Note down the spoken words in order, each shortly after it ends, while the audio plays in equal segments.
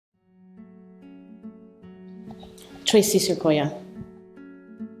Tracy Sequoia.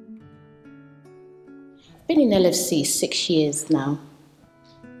 Been in LFC 6 years now.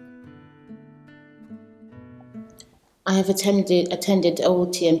 I have attended all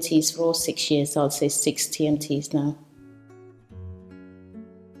TMTs for all 6 years, so I'd say 6 TMTs now.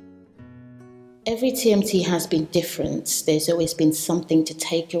 Every TMT has been different. There's always been something to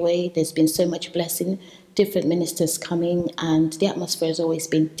take away. There's been so much blessing, different ministers coming, and the atmosphere has always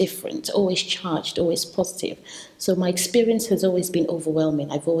been different, always charged, always positive. So my experience has always been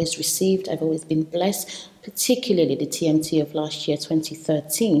overwhelming. I've always received, I've always been blessed, particularly the TMT of last year,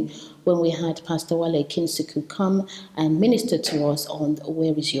 2013, when we had Pastor Wale Kinsuku come and minister to us on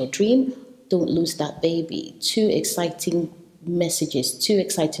Where is Your Dream? Don't Lose That Baby. 2 exciting messages, 2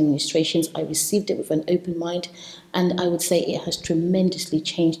 exciting ministrations. I received it with an open mind, and I would say it has tremendously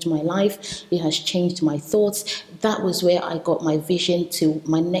changed my life. It has changed my thoughts. That was where I got my vision to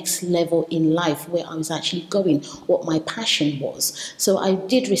my next level in life, where I was actually going, what my passion was. So I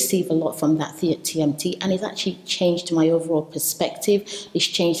did receive a lot from that TMT, and it's actually changed my overall perspective. It's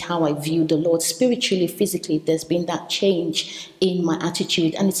changed how I view the Lord spiritually, physically. There's been that change in my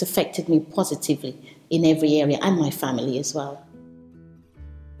attitude, and it's affected me positively in every area, and my family as well.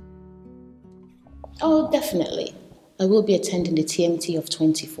 Oh, definitely. I will be attending the TMT of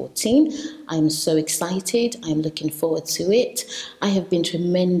 2014. I'm so excited. I'm looking forward to it. I have been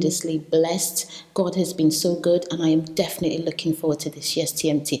tremendously blessed. God has been so good, and I am definitely looking forward to this year's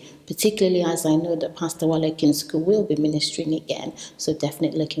TMT, particularly as I know that Pastor Wale Kinsuku will be ministering again. So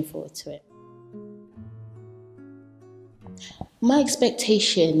definitely looking forward to it. My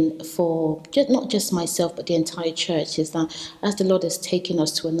expectation for not just myself, but the entire church is that as the Lord has taken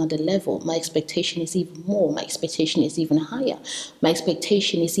us to another level, my expectation is even more. My expectation is even higher. My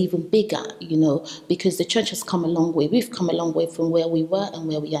expectation is even bigger, because the church has come a long way. We've come a long way from where we were and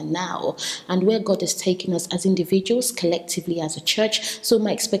where we are now, and where God has taken us as individuals, collectively as a church. So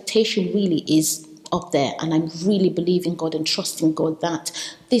my expectation really is up there, and I'm really believing God and trusting God that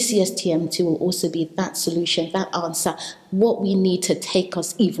this year's TMT will also be that solution, that answer, what we need to take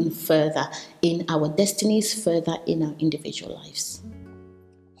us even further in our destinies, further in our individual lives.